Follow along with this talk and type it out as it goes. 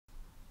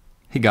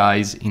Hey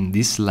guys, in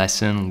this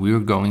lesson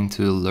we're going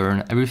to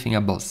learn everything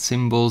about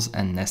symbols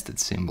and nested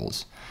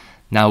symbols.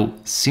 Now,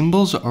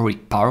 symbols are a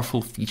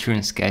powerful feature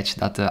in Sketch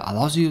that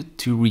allows you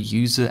to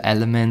reuse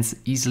elements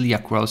easily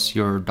across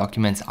your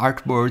document's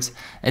artboards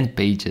and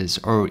pages,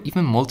 or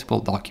even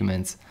multiple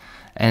documents.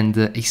 And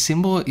a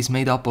symbol is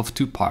made up of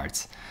two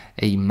parts.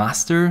 A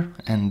master,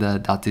 and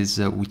that is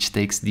which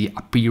takes the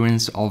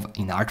appearance of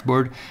an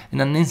artboard,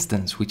 and an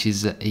instance, which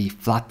is a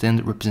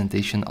flattened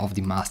representation of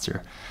the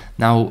master.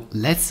 Now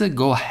let's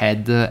go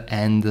ahead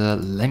and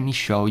let me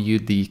show you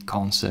the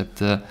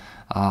concept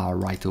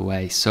right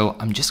away. So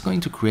I'm just going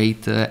to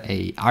create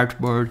a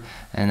artboard,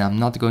 and I'm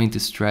not going to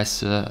stress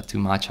too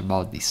much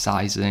about the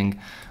sizing.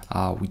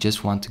 We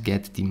just want to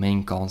get the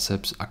main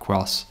concepts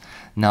across.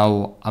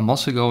 Now I'm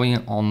also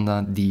going on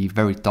the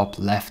very top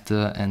left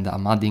and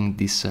I'm adding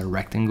this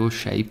rectangle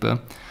shape.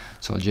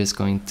 So I'm just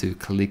going to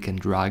click and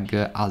drag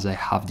as I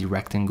have the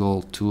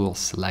rectangle tool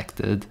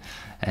selected.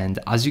 And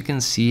as you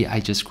can see, I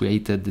just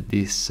created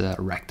this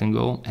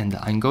rectangle, and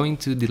I'm going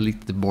to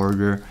delete the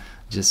border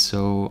just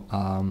so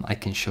I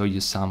can show you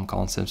some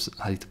concepts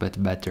a little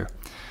bit better.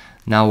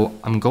 Now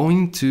I'm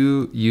going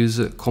to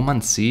use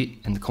Command C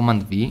and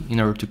Command V in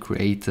order to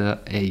create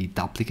a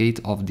duplicate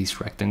of this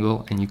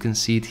rectangle, and you can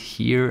see it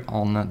here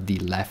on the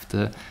left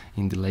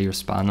in the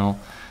layers panel.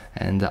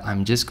 And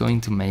I'm just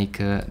going to make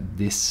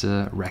this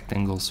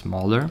rectangle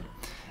smaller,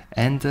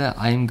 and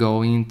I'm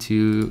going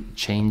to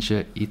change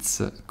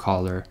its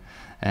color.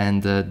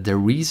 And the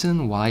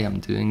reason why I'm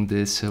doing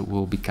this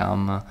will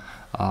become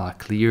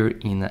clear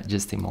in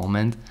just a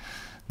moment.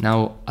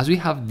 Now, as we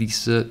have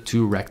these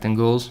two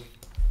rectangles,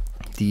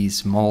 the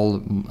small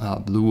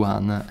blue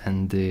one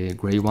and the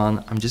gray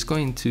one, I'm just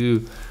going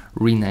to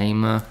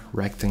rename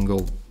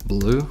rectangle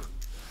blue,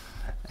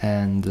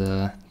 and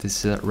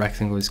this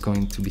rectangle is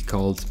going to be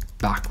called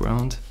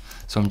background.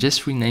 So I'm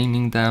just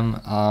renaming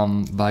them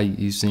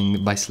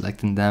by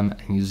selecting them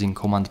and using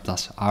Command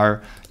plus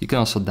R. You can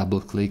also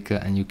double click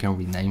and you can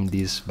rename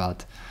this,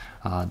 but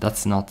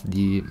that's not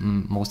the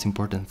most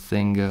important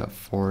thing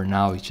for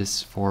now. It's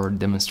just for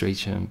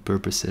demonstration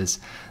purposes.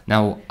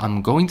 Now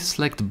I'm going to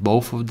select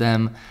both of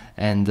them,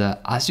 and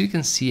as you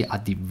can see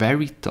at the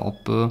very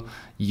top,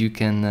 you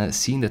can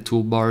see in the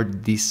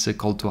toolbar this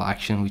call to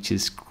action, which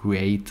is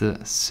create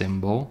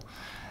symbol.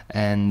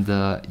 And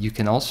you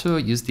can also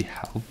use the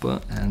help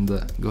and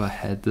go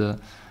ahead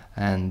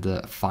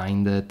and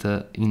find it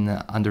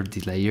under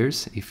the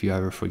layers if you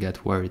ever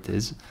forget where it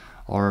is.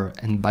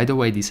 And by the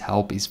way, this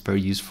help is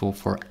very useful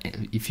for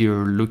if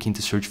you're looking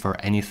to search for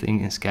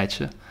anything in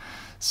Sketch.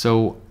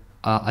 So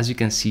as you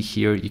can see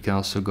here, you can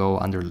also go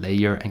under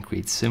layer and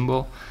create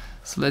symbol.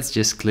 So let's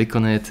just click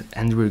on it,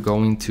 and we're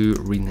going to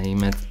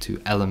rename it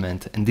to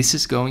element, and this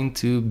is going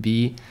to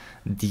be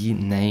the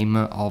name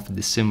of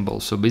the symbol.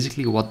 So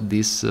basically what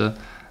this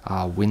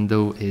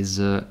window is,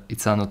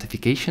 it's a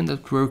notification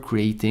that we're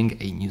creating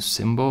a new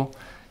symbol.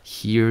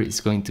 Here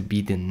is going to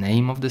be the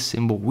name of the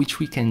symbol, which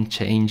we can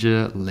change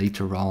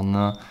later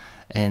on.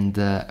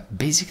 And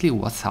basically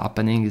what's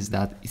happening is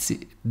that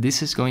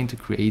this is going to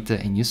create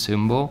a new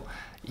symbol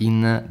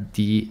in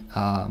the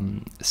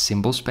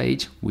symbols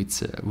page,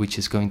 which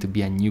is going to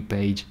be a new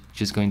page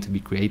which is going to be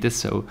created.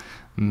 So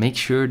make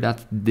sure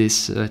that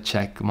this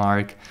check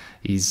mark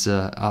is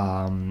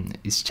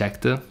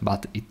checked,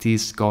 but it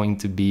is going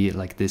to be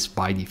like this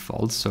by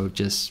default, so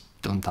just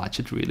don't touch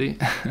it really.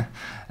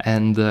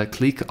 And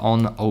click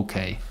on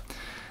OK.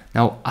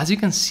 Now, as you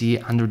can see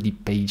under the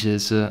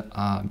pages,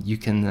 you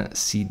can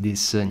see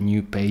this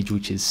new page,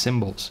 which is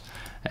symbols.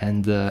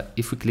 And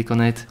if we click on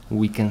it,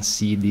 we can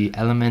see the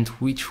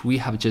element which we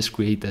have just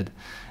created.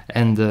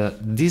 And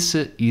this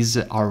is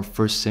our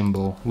first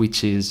symbol,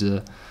 which is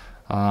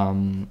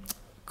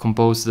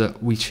composed,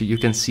 which you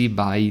can see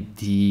by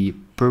the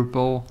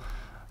purple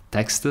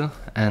text,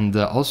 and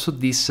also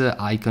this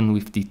icon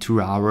with the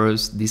 2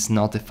 arrows. This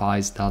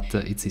notifies that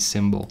it's a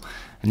symbol.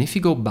 And if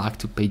you go back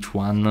to page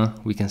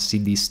 1, we can see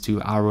these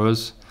 2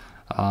 arrows,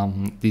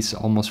 this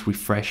almost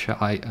refresh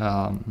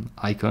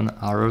icon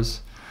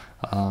arrows,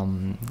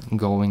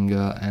 going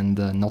and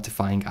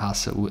notifying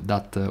us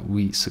that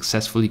we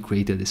successfully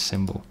created a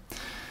symbol.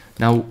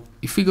 Now,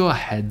 if we go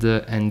ahead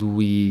and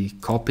we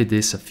copy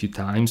this a few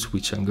times,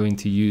 which I'm going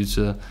to use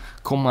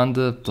Command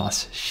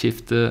plus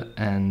Shift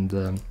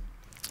and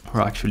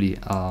or actually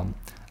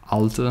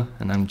Alt,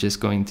 and I'm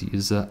just going to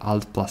use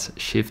Alt plus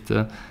Shift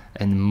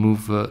and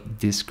move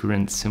this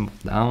current symbol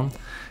down.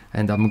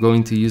 And I'm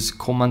going to use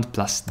Command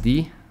plus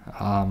D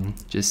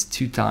just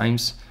 2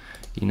 times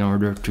in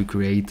order to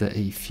create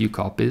a few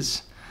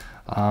copies.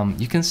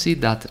 You can see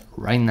that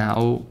right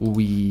now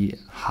we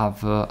have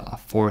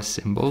 4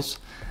 symbols,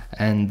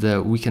 and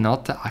we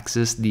cannot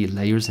access the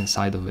layers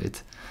inside of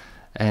it.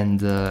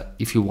 And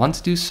if you want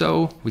to do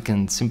so, we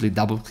can simply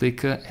double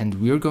click and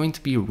we're going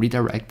to be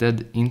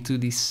redirected into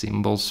the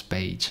symbols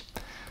page.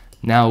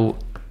 Now,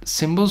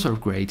 symbols are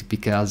great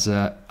because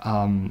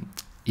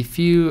if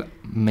you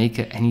make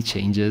any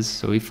changes,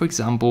 so if for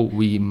example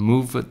we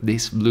move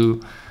this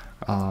blue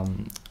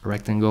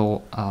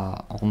rectangle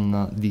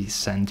on the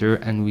center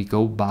and we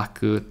go back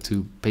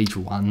to page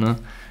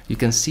 1, you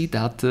can see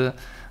that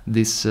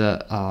this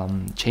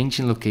change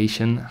in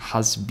location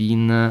has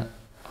been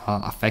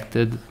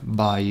affected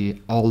by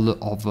all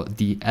of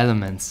the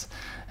elements,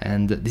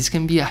 and this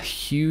can be a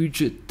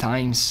huge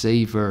time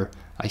saver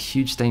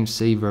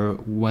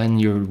when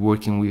you're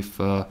working with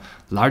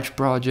large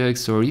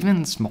projects or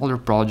even smaller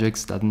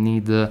projects that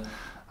need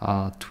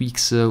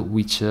tweaks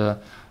which are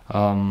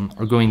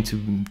going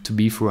to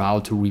be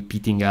throughout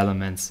repeating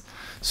elements.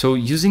 So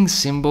using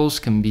symbols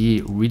can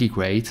be really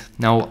great.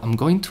 Now I'm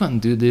going to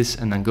undo this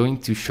and I'm going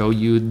to show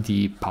you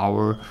the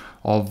power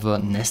of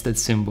nested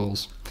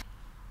symbols.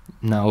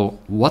 Now,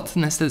 what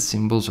nested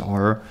symbols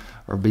are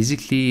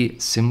basically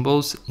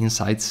symbols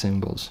inside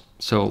symbols.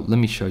 So let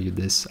me show you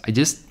this. I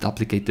just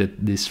duplicated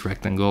this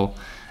rectangle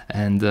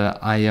and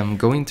I am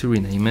going to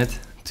rename it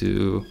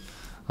to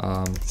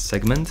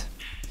segment.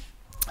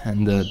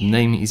 And the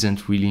name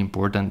isn't really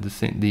important.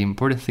 The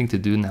important thing to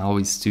do now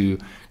is to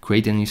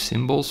create a new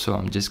symbol. So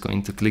I'm just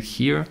going to click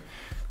here,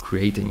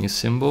 create a new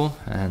symbol.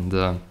 And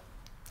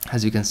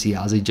as you can see,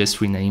 as I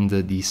just renamed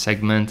the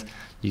segment,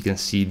 you can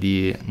see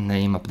the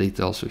name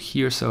updated also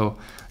here. So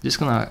I'm just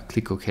gonna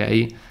click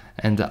OK.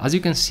 And as you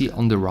can see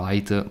on the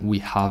right, we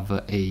have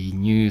a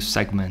new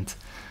segment.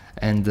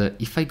 And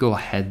if I go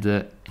ahead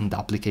and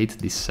duplicate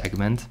this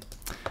segment,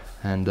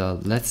 and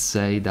let's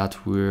say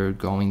that we're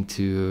going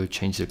to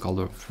change the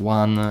color of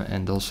one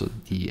and also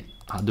the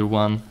other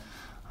one.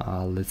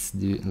 Let's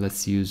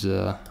use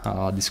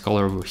this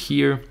color over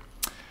here.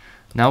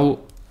 Now,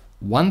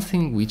 one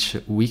thing which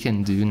we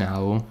can do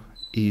now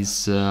is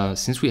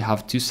since we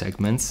have two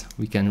segments,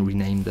 we can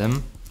rename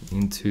them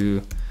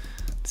into,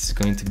 this is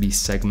going to be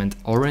segment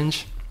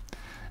orange,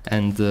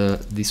 and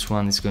this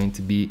one is going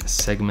to be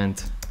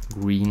segment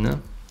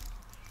green.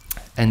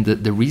 And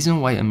the reason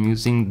why I'm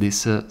using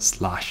this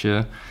slash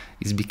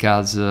is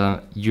because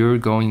you're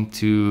going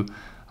to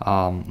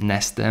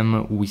nest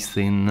them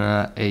within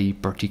a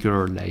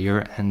particular layer,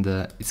 and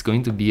it's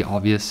going to be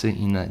obvious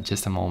in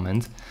just a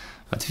moment.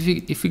 But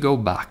if we go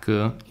back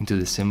into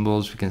the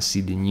symbols, we can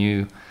see the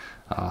new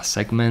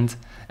segment.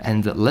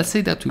 And let's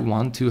say that we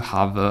want to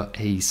have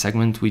a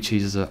segment which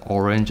is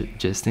orange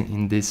just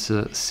in this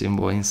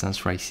symbol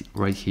instance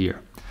right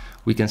here.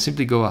 We can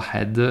simply go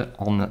ahead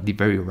on the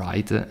very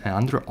right, and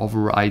under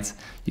overrides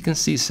you can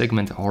see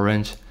segment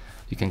orange.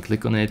 You can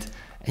click on it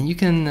and you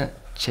can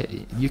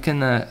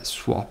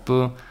swap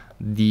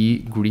the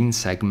green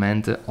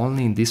segment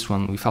only in this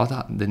one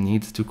without the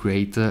need to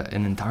create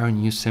an entire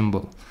new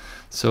symbol.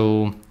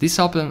 So this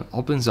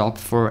opens up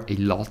for a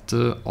lot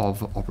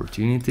of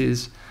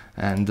opportunities,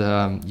 and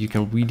you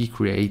can really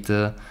create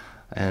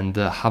and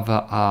have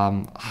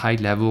a high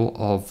level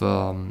of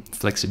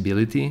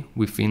flexibility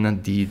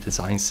within the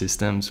design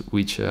systems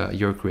which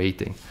you're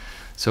creating.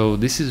 So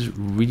this is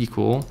really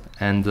cool.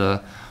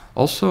 And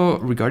also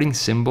regarding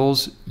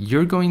symbols,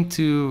 you're going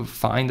to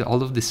find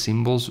all of the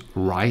symbols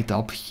right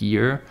up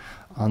here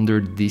under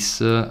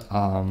this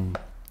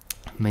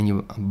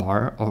menu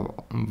bar, or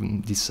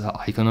this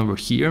icon over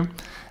here.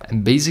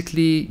 And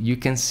basically you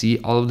can see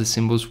all of the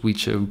symbols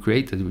which we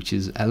created, which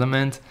is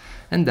element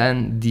and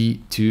then the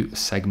two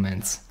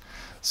segments.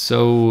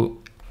 So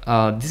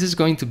this is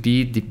going to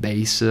be the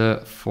base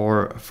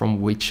from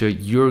which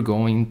you're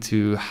going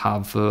to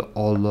have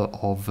all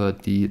of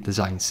the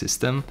design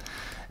system.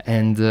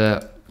 And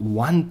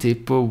one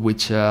tip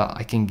which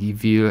I can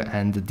give you,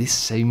 and this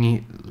saved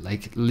me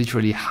like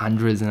literally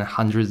hundreds and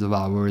hundreds of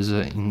hours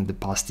in the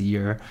past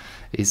year,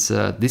 is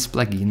this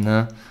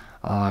plugin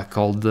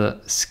called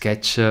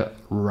Sketch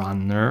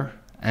Runner.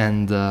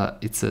 And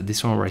it's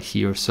this one right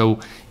here. So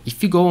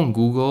if you go on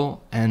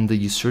Google and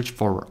you search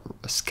for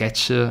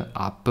Sketch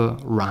App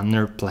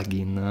Runner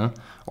plugin,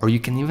 or you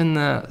can even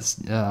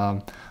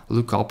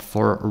look up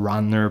for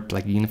Runner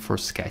plugin for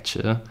Sketch,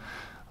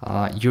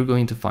 you're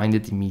going to find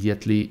it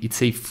immediately.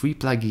 It's a free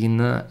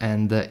plugin,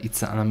 and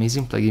it's an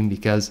amazing plugin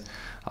because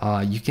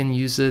you can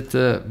use it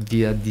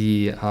via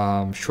the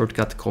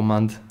shortcut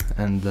command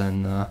and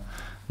then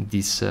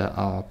this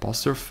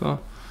apostrophe.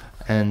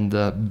 And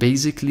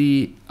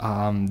basically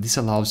this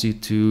allows you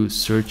to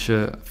search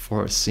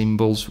for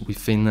symbols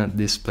within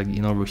this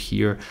plugin over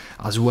here,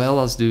 as well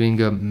as doing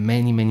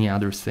many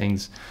other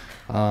things.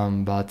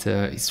 But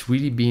it's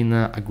really been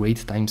a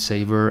great time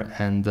saver,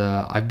 and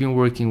I've been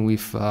working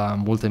with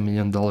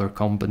multi-million-dollar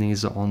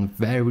companies on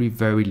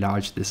very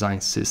large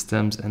design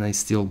systems, and I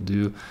still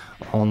do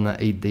on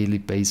a daily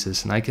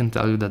basis. And I can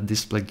tell you that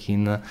this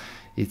plugin,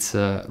 it's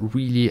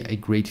really a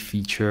great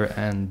feature.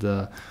 And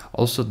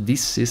also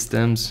these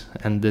systems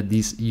and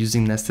these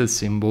using nested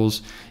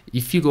symbols,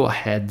 if you go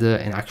ahead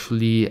and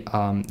actually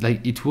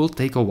like, it will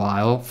take a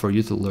while for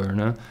you to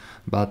learn,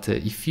 But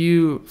if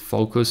you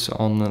focus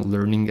on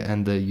learning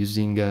and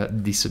using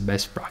these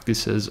best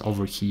practices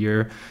over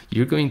here,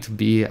 you're going to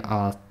be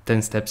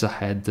 10 steps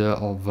ahead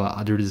of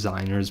other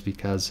designers,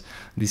 because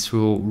this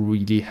will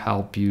really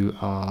help you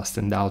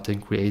stand out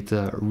and create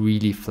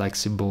really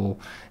flexible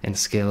and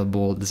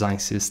scalable design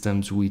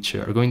systems, which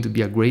are going to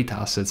be a great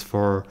asset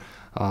for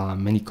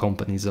many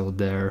companies out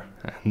there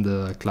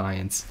and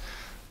clients.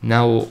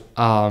 Now,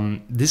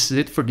 this is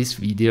it for this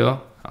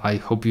video. I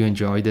hope you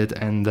enjoyed it,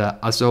 and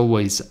as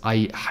always,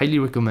 I highly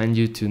recommend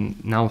you to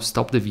now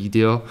stop the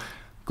video,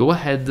 go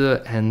ahead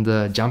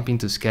and jump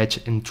into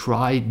Sketch and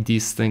try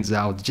these things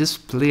out.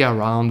 Just play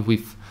around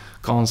with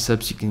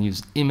concepts. You can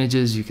use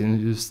images, you can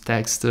use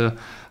text,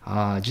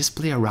 just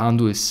play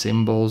around with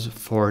symbols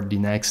for the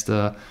next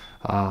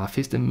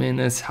 15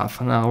 minutes,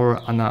 half an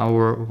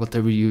hour,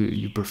 whatever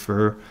you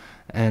prefer,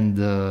 and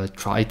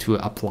try to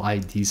apply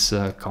these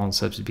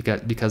concepts,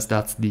 because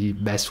that's the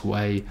best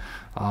way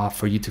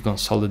for you to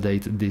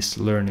consolidate this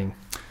learning.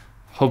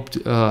 Hope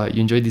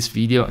you enjoyed this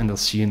video, and I'll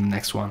see you in the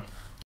next one.